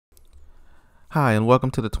Hi, and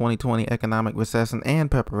welcome to the 2020 Economic Recession and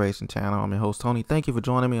Preparation Channel. I'm your host, Tony. Thank you for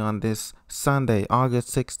joining me on this Sunday, August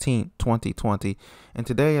 16th, 2020. And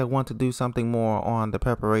today I want to do something more on the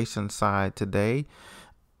preparation side today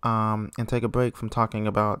and take a break from talking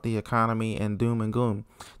about the economy and doom and gloom.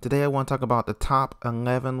 Today I want to talk about the top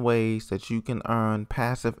 11 ways that you can earn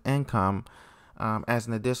passive income as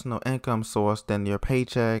an additional income source than your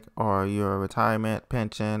paycheck or your retirement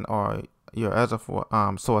pension or your other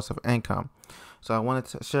source of income. So I wanted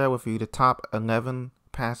to share with you the top 11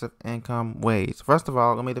 passive income ways. First of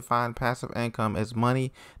all, let me define passive income as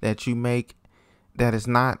money that you make that is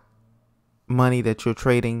not money that you're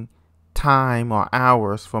trading time or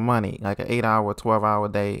hours for money, like an 8-hour, 12-hour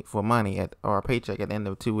day for money or a paycheck at the end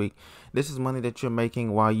of 2 weeks. This is money that you're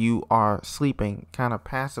making while you are sleeping, kind of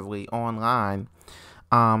passively online.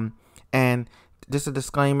 And just a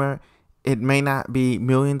disclaimer, it may not be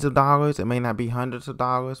millions of dollars, it may not be hundreds of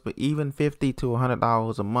dollars, but even $50 to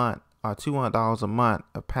 $100 a month or $200 a month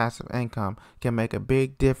of passive income can make a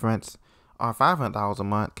big difference, or $500 a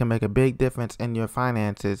month can make a big difference in your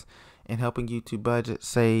finances in helping you to budget,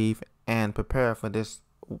 save, and prepare for this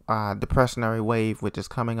depressionary wave which is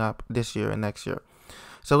coming up this year and next year.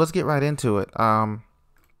 So let's get right into it.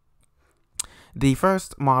 The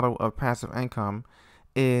first model of passive income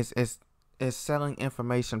is selling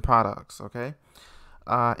information products. Okay,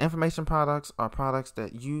 information products are products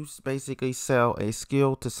that you basically sell a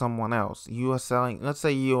skill to someone else. You are selling, let's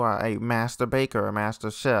say you are a master baker, a master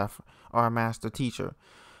chef, or a master teacher.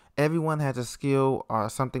 Everyone has a skill or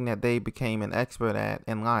something that they became an expert at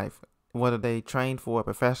in life, whether they trained for it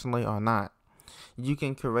professionally or not. You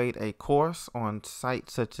can create a course on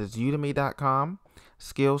sites such as udemy.com,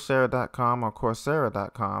 skillshare.com, or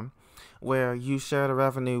coursera.com, where you share the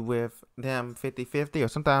revenue with them 50-50, or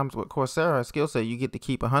sometimes with Coursera Skillset, you get to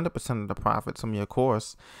keep 100% of the profits from your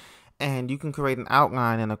course. And you can create an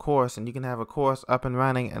outline in a course, and you can have a course up and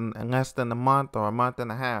running in less than a month or a month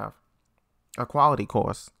and a half, a quality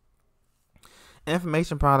course.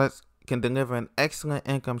 Information products can deliver an excellent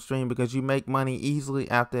income stream because you make money easily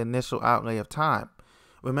after the initial outlay of time.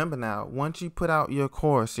 Remember now, once you put out your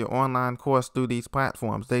course, your online course through these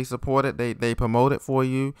platforms, they support it, they promote it for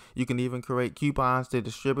you. You can even create coupons to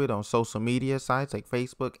distribute on social media sites like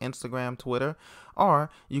Facebook, Instagram, Twitter,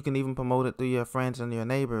 or you can even promote it through your friends and your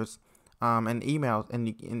neighbors and emails.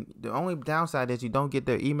 And the only downside is you don't get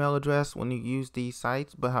their email address when you use these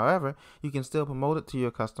sites, but however, you can still promote it to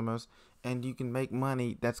your customers and you can make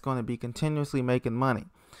money that's going to be continuously making money.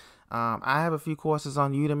 I have a few courses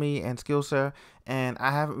on Udemy and Skillshare, and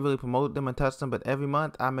I haven't really promoted them and touched them, but every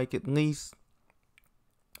month I make at least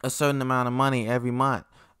a certain amount of money every month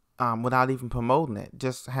without even promoting it,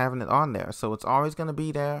 just having it on there. So it's always going to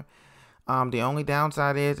be there. The only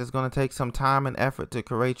downside is it's going to take some time and effort to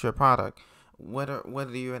create your product. Whether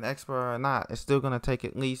you're an expert or not, it's still going to take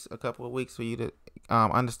at least a couple of weeks for you to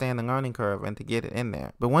understand the learning curve and to get it in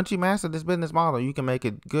there. But once you master this business model, you can make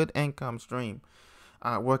a good income stream.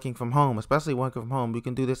 Working from home, especially working from home. You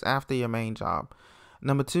can do this after your main job.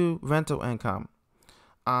 Number 2, rental income.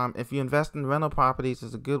 If you invest in rental properties,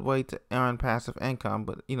 it's a good way to earn passive income,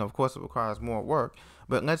 but of course it requires more work.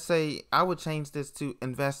 But let's say I would change this to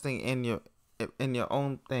investing in your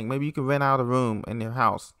own thing. Maybe you can rent out a room in your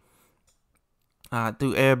house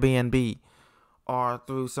through Airbnb or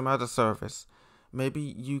through some other service. Maybe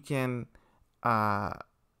you can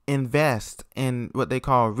invest in what they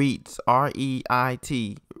call REITs,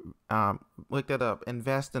 REIT. Look that up.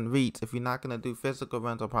 Invest in REITs. If you're not going to do physical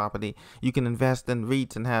rental property, you can invest in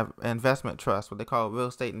REITs and have investment trusts, what they call real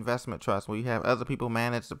estate investment trust, where you have other people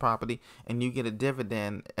manage the property and you get a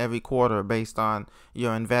dividend every quarter based on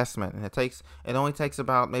your investment. And it only takes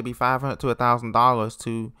about maybe $500 to $1,000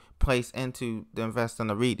 to place into the invest in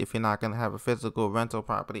a REIT if you're not going to have a physical rental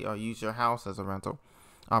property or use your house as a rental.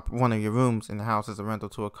 One of your rooms in the house as a rental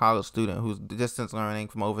to a college student who's distance learning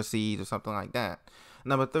from overseas or something like that.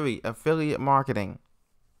 Number 3, affiliate marketing.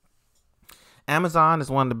 Amazon is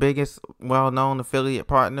one of the biggest well-known affiliate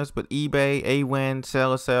partners, but eBay, AWin,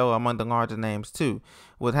 Sell are among the larger names too.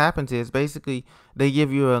 What happens is basically they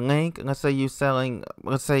give you a link. Let's say you're selling,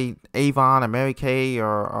 let's say Avon or Mary Kay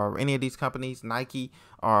or any of these companies, Nike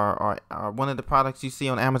or one of the products you see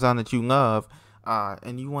on Amazon that you love.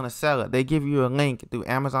 And you want to sell it, they give you a link through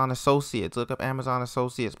Amazon Associates. Look up Amazon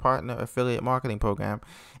Associates Partner Affiliate Marketing Program,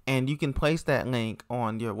 and you can place that link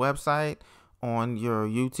on your website, on your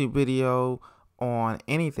YouTube video, on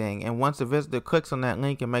anything. And once the visitor clicks on that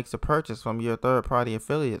link and makes a purchase from your third-party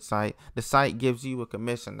affiliate site, the site gives you a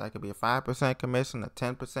commission. That could be a 5% commission, a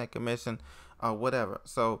 10% commission, or whatever.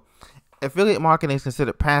 So Affiliate marketing is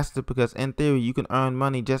considered passive because in theory you can earn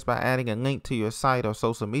money just by adding a link to your site or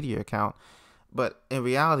social media account. But in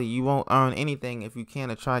reality, you won't earn anything if you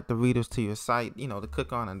can't attract the readers to your site, to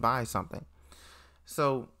click on and buy something.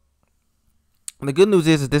 So the good news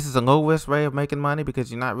is this is a low risk way of making money because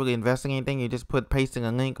you're not really investing anything. You're just pasting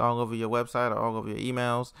a link all over your website or all over your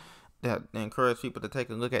emails that encourage people to take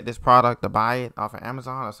a look at this product, to buy it off of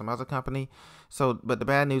Amazon or some other company. So, but the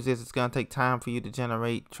bad news is it's going to take time for you to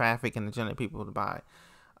generate traffic and to generate people to buy.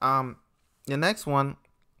 The next one,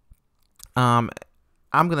 I'm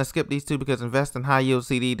going to skip these two because invest in high yield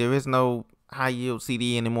CD. There is no high yield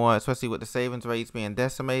CD anymore, especially with the savings rates being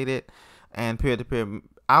decimated and peer-to-peer.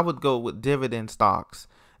 I would go with dividend stocks.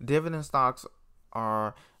 Dividend stocks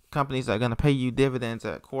are companies that are going to pay you dividends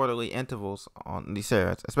at quarterly intervals on these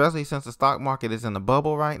shares, especially since the stock market is in a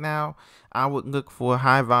bubble right now. I would look for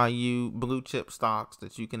high value blue chip stocks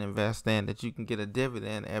that you can invest in, that you can get a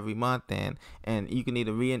dividend every month in, and you can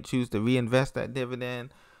either choose to reinvest that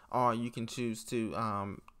dividend, or you can choose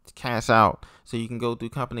to cash out. So you can go through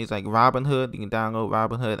companies like Robinhood. You can download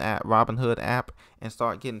Robinhood app and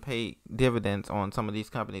start getting paid dividends on some of these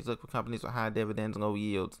companies. Look for companies with high dividends, low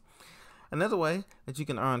yields. Another way that you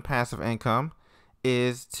can earn passive income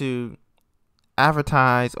is to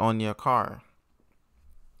advertise on your car.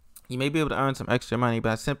 You may be able to earn some extra money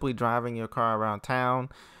by simply driving your car around town,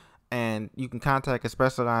 and you can contact a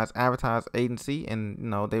specialized advertising agency,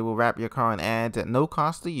 and they will wrap your car in ads at no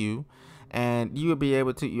cost to you, and you will be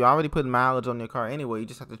able to. You already put mileage on your car anyway. You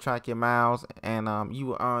just have to track your miles, and you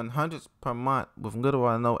will earn hundreds per month with little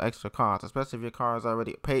or no extra cost. Especially if your car is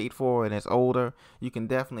already paid for and it's older, you can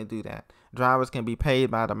definitely do that. Drivers can be paid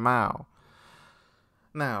by the mile.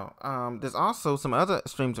 Now, there's also some other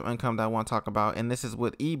streams of income that I want to talk about, and this is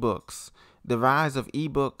with ebooks. The rise of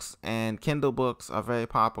ebooks and Kindle books are very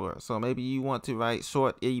popular. So maybe you want to write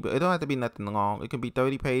short ebook. It don't have to be nothing long. It can be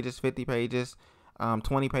 30 pages, 50 pages,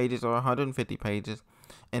 20 pages, or 150 pages,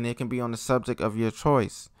 and it can be on the subject of your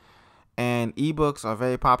choice. And ebooks are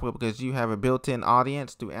very popular because you have a built-in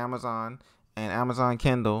audience through Amazon and Amazon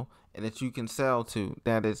Kindle that you can sell to.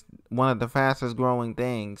 That is one of the fastest growing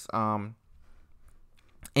things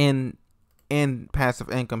in passive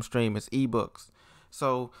income stream is ebooks.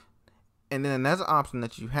 So, and then another option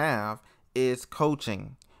that you have is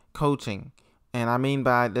coaching. And I mean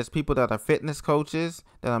by, there's people that are fitness coaches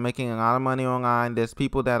that are making a lot of money online. There's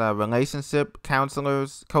people that are relationship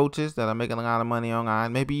counselors, coaches that are making a lot of money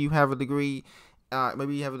online. Maybe you have a degree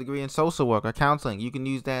in social work or counseling. You can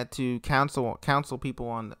use that to counsel people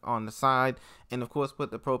on the side, and of course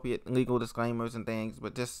put the appropriate legal disclaimers and things.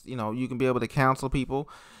 But just you can be able to counsel people.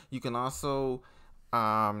 You can also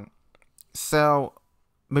sell.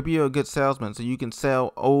 Maybe you're a good salesman, so you can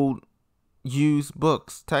sell old, used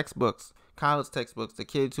books, textbooks, college textbooks to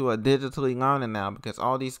kids who are digitally learning now, because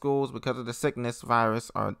all these schools, because of the sickness virus,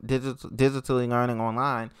 are digitally learning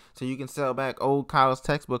online. So you can sell back old college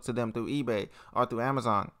textbooks to them through eBay or through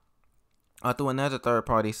Amazon or through another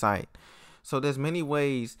third-party site. So there's many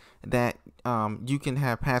ways that you can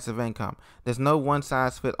have passive income. There's no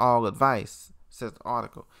one-size-fits-all advice, says the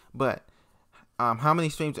article. But how many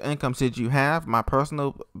streams of income should you have? My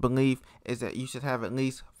personal belief is that you should have at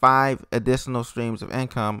least 5 additional streams of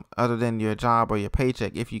income other than your job or your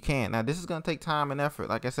paycheck if you can. Now, this is going to take time and effort.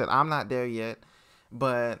 Like I said, I'm not there yet,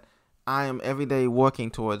 but I am every day working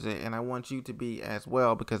towards it, and I want you to be as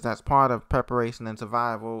well, because that's part of preparation and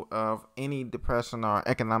survival of any depression or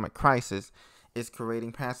economic crisis, is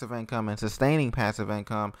creating passive income and sustaining passive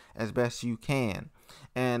income as best you can.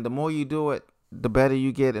 And the more you do it, the better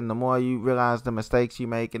you get, and the more you realize the mistakes you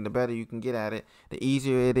make, and the better you can get at it, the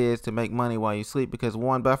easier it is to make money while you sleep. Because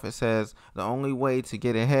Warren Buffett says the only way to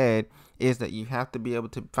get ahead is that you have to be able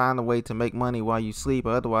to find a way to make money while you sleep,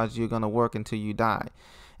 or otherwise you're going to work until you die.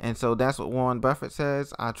 And so that's what Warren Buffett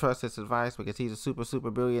says. I trust his advice because he's a super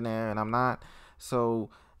billionaire and I'm not.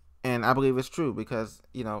 So, and I believe it's true, because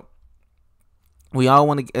we all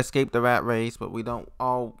want to escape the rat race, but we don't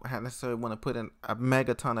all necessarily want to put in a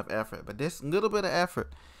mega ton of effort. But this little bit of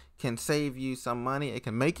effort can save you some money. It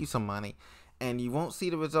can make you some money, and you won't see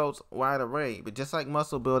the results right away. But just like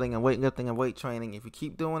muscle building and weightlifting and weight training, if you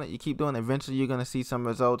keep doing it, eventually you're going to see some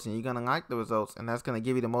results, and you're going to like the results, and that's going to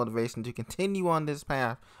give you the motivation to continue on this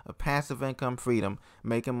path of passive income freedom,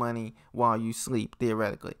 making money while you sleep,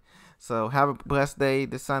 theoretically. So have a blessed day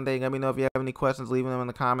this Sunday. Let me know if you have any questions. Leave them in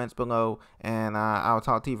the comments below, and I'll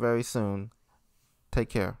talk to you very soon. Take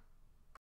care.